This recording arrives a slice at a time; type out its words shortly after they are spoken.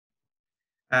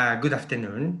Good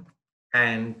afternoon.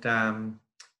 And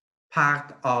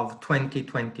part of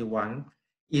 2021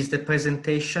 is the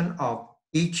presentation of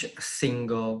each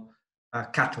single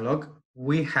catalog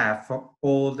we have for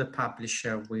all the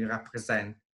publishers we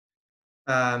represent,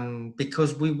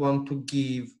 because we want to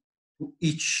give to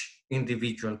each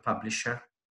individual publisher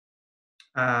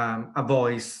a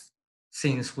voice,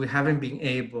 since we haven't been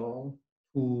able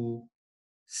to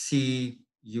see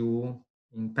you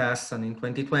in person in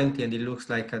 2020, and it looks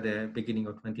like at the beginning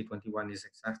of 2021 is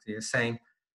exactly the same.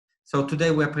 So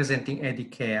today we're presenting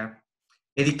Edicare.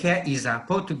 Edicare is a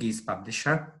Portuguese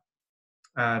publisher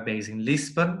based in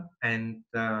Lisbon, and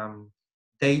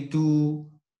they do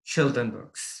children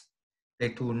books. They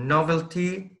do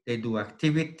novelty, they do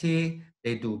activity,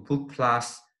 they do book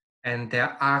plus, and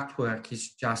their artwork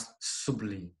is just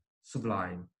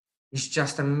sublime. It's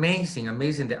just amazing,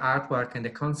 the artwork and the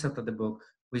concept of the book,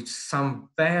 with some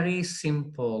very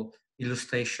simple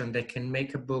illustration that can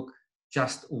make a book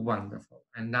just wonderful.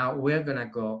 And now we're gonna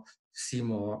go see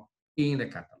more in the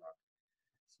catalog.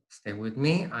 Stay with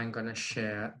me. I'm gonna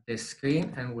share this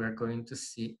screen and we're going to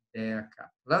see their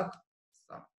catalog.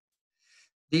 So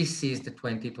this is the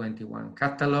 2021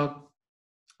 catalog.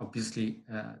 Obviously,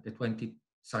 the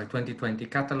 2020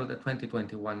 catalog, the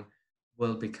 2021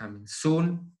 will be coming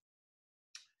soon.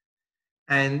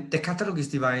 And the catalog is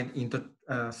divided into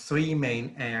three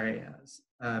main areas: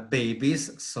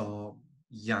 babies, so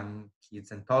young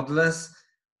kids and toddlers;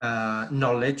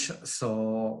 knowledge,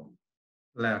 so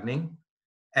learning;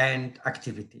 and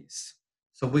activities.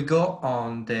 So we go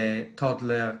on the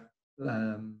toddler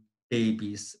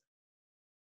babies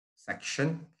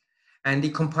section, and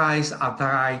it comprises a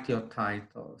variety of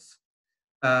titles.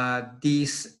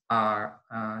 This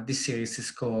series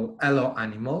is called Hello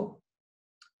Animal.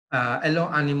 Hello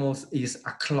Animals is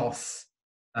a cloth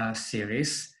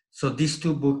series. So these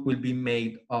two books will be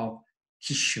made of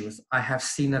tissues. I have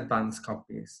seen advanced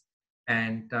copies,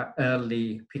 and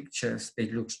early pictures, they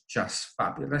look just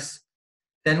fabulous.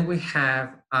 Then we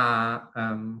have a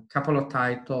couple of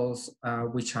titles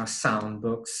which are sound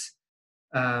books.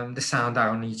 The sound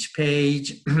are on each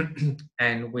page.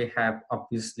 And we have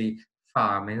obviously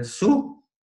Farm and Zoo.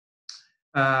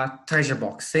 Treasure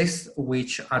boxes,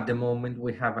 which at the moment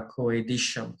we have a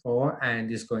co-edition for, and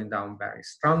is going down very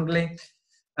strongly.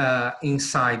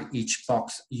 Inside each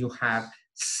box, you have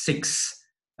 6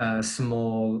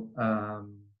 small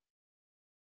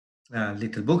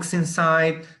little books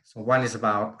inside. So one is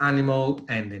about animal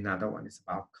and another one is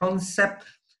about concept.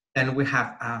 Then we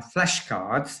have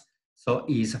flashcards. So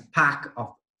it's a pack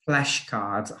of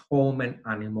flashcards, home and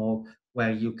animal,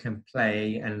 where you can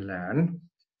play and learn.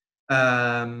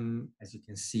 As you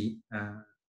can see,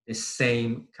 the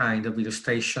same kind of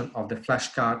illustration of the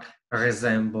flashcard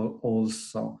resemble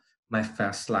also my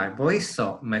first library.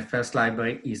 So my first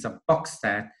library is a box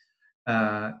set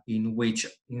in which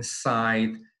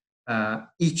inside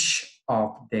each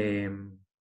of the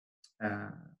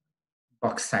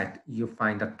box set you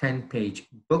find a 10-page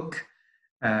book,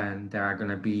 and there are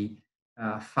going to be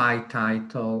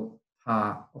 5 or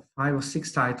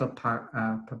 6 titles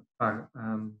per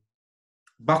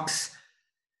box.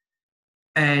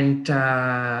 And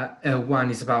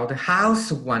one is about the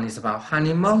house, one is about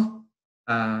animal.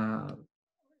 You can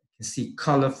see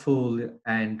colorful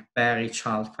and very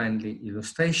child-friendly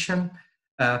illustration.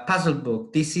 Puzzle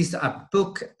book. This is a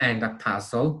book and a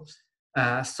puzzle.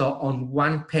 So on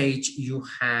one page you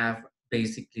have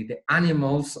basically the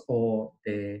animals or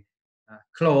the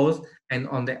clothes, and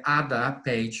on the other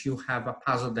page you have a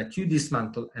puzzle that you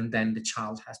dismantle, and then the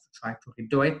child has to try to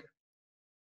redo it.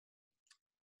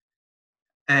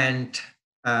 And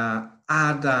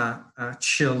other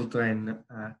children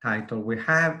title we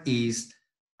have is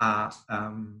a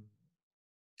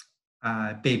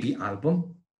baby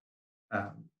album.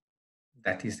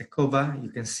 That is the cover, you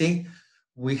can see.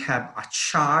 We have a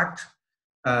chart,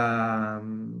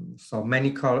 so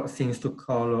many things to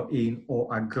color in,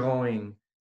 or a growing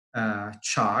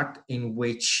chart in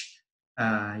which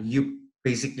you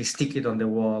basically stick it on the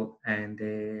wall, and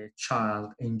the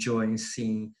child enjoying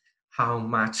seeing how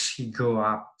much he grew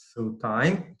up through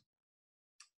time.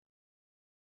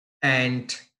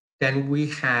 And then we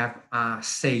have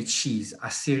Say Cheese,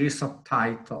 a series of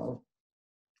titles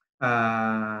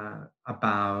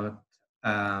about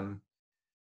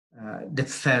the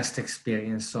first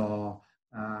experience, or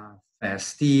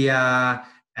first year,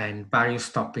 and various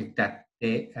topics that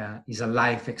is a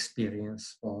life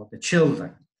experience for the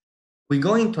children. We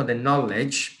go into the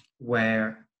knowledge,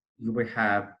 where you will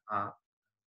have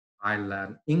I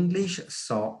Learn English,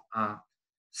 so a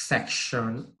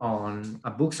section on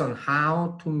books on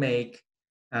how to make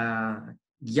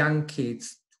young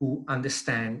kids to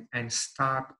understand and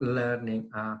start learning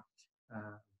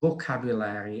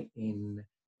vocabulary in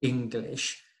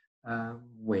English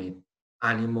with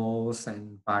animals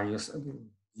and various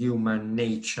human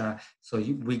nature. So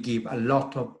we give a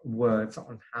lot of words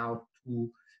on how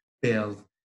to build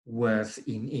words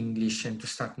in English and to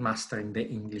start mastering the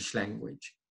English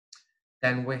language.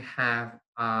 Then we have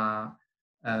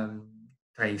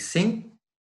tracing,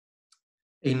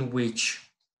 in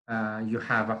which you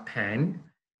have a pen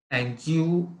and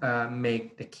you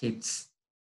make the kids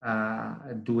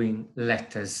doing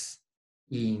letters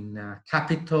in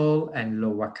capital and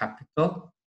lower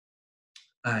capital.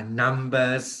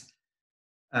 Numbers,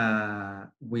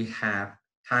 we have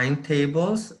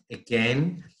timetables,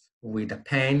 again, with a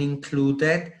pen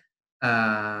included,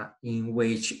 in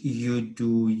which you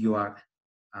do your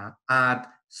add,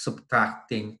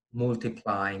 subtracting,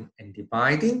 multiplying, and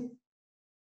dividing.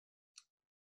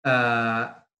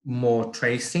 More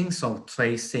tracing, so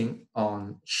tracing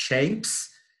on shapes,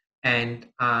 and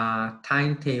a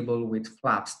timetable with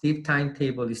flaps. The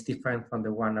timetable is different from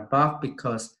the one above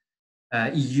because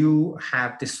you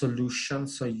have the solution,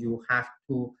 so you have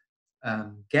to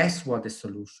guess what the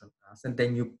solution is, and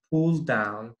then you pull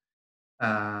down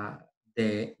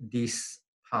this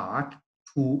part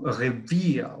to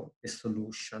reveal the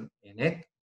solution in it.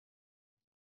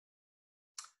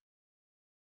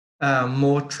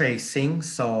 More tracing,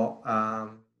 so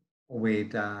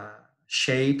with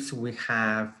shapes we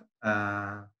have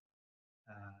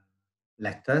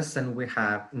letters and we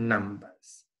have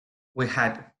numbers. We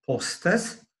had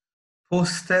posters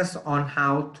on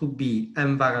how to be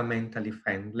environmentally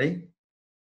friendly,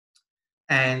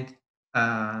 and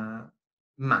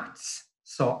maths,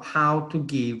 so how to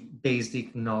give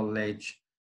basic knowledge,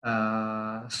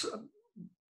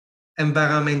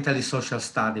 environmentally social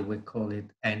study we call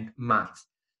it, and maths.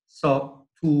 So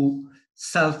to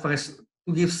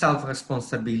give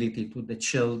self-responsibility to the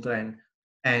children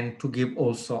and to give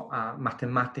also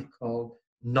mathematical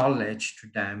knowledge to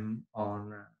them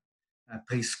on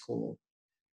preschool.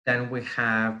 Then we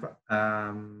have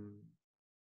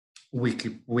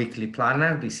weekly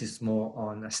planner. This is more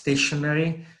on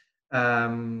stationery.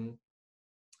 And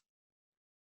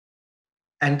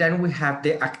then we have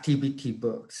the activity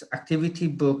books. Activity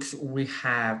books, we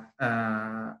have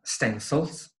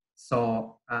stencils.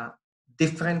 So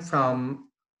different from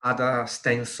other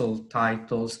stencil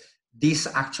titles, this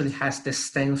actually has the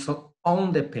stencil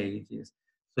on the pages.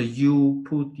 So you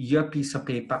put your piece of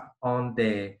paper on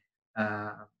the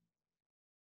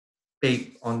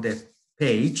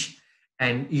page,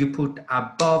 and you put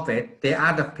above it the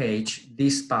other page,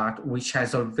 this part, which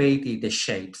has already the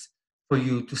shapes for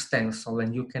you to stencil,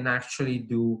 and you can actually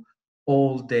do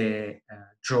all the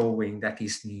drawing that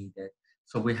is needed.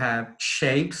 So we have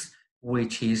shapes,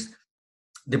 which is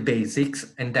the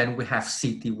basics, and then we have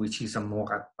city, which is a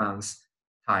more advanced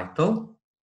title.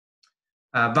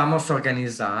 Vamos a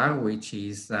organizar, which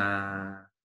is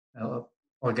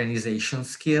organization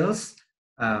skills,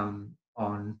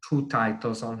 on 2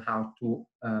 titles on how to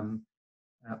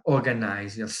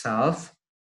organize yourself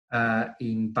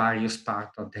in various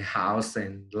parts of the house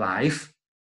and life.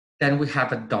 Then we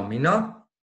have a domino.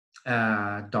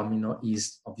 Domino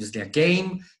is obviously a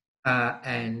game,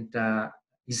 and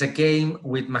is a game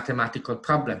with mathematical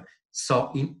problem.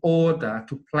 So in order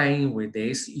to play with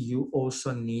this, you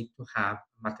also need to have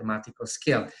mathematical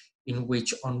skill, in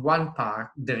which on one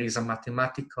part there is a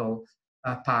mathematical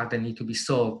part that need to be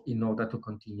solved in order to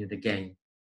continue the game.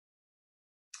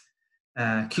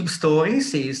 Cube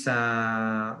stories is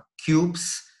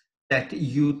cubes that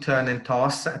you turn and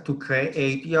toss to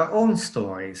create your own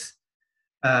stories.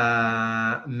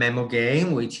 Memo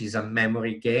game, which is a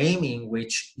memory game in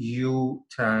which you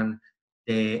turn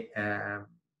the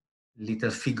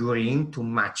little figurine to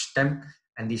match them,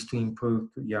 and this to improve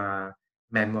your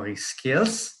memory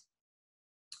skills.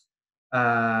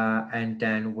 And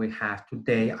then we have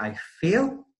Today I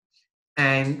Feel,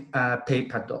 and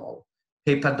paper doll.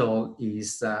 Paper doll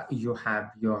is you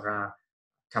have your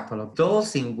couple of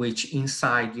dolls in which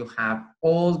inside you have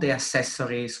all the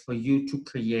accessories for you to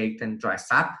create and dress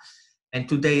up. And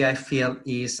Today I Feel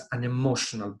is an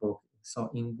emotional book, so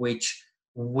in which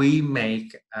we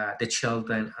make the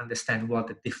children understand what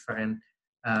the different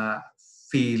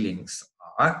feelings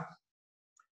are.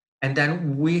 And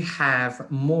then we have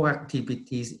more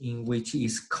activities in which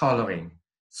is coloring.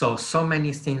 So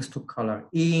many things to color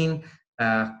in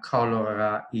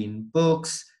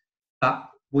books, but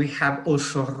we have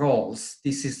also roles.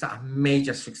 This is a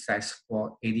major success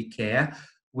for Edicare.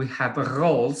 we have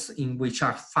rolls in which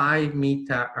are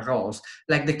 5-meter rolls,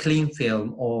 like the cling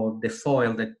film or the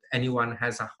foil that anyone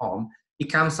has at home.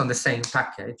 It comes on the same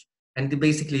package, and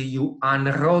basically you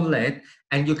unroll it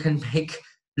and you can make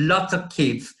lots of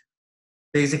kids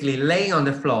basically laying on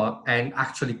the floor and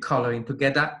actually coloring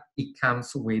together. It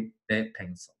comes with the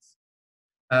pencils.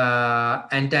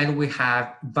 And then we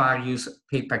have various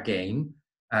paper game,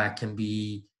 can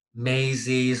be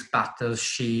mazes,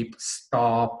 battleship,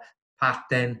 stop,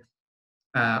 pattern,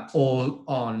 all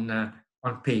on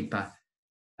paper.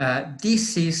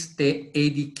 This is the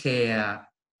Edicare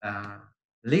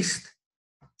list.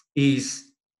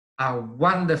 Is a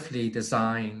wonderfully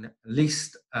designed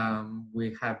list.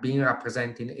 We have been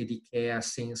representing Edicare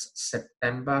since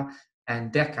September,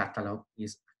 and their catalog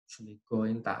is actually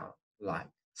going down like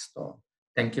a storm.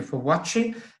 Thank you for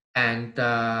watching. And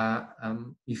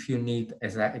if you need,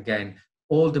 again,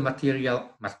 all the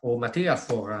material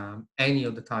for any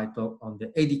of the title on the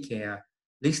Edicare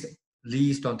list,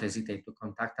 please don't hesitate to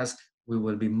contact us. We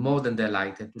will be more than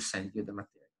delighted to send you the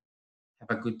material.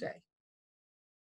 Have a good day.